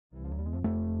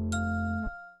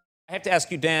I have to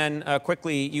ask you, Dan,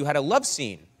 quickly, you had a love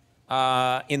scene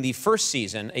in the first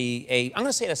season, I'm going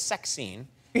to say a sex scene,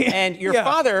 and your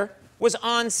father was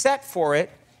on set for it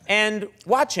and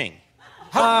watching.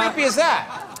 How creepy is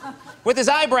that? With his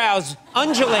eyebrows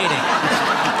undulating.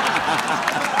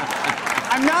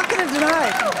 I'm not going to deny.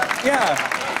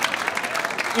 Yeah.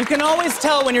 You can always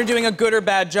tell when you're doing a good or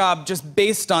bad job just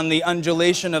based on the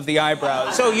undulation of the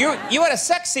eyebrows. So you had a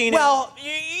sex scene. Well,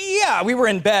 yeah, we were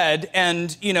in bed,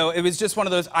 and, you know, it was just one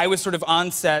of those, I was sort of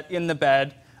on set in the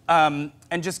bed, and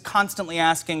just constantly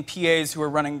asking PAs who were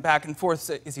running back and forth,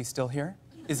 is he still here?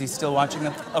 Is he still watching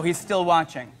them? Oh, he's still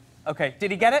watching. Okay,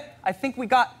 did he get it? I think we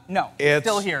got, no, he's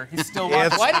still here. He's still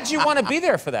watching. Why did you want to be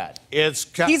there for that?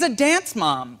 He's a dance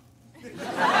mom.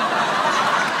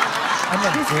 Like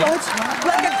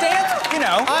a dance, you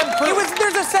know.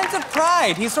 There's a sense of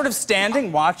pride. He's sort of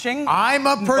standing, watching. I'm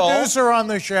a producer on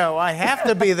the show. I have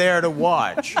to be there to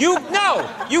watch. You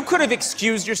could have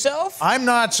excused yourself. I'm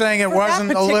not saying it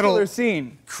wasn't a little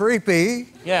scene. creepy.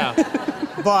 Yeah.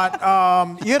 But,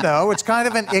 you know, it's kind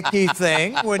of an icky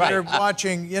thing when you're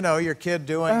watching, you know, your kid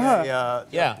doing a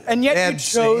and yet you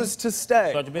chose scene. To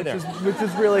stay, to be there. Which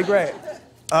is really great.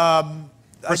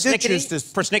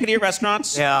 Persnickety at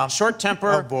restaurants. Yeah. Short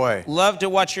temper. Oh, boy. Love to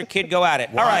watch your kid go at it.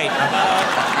 All right.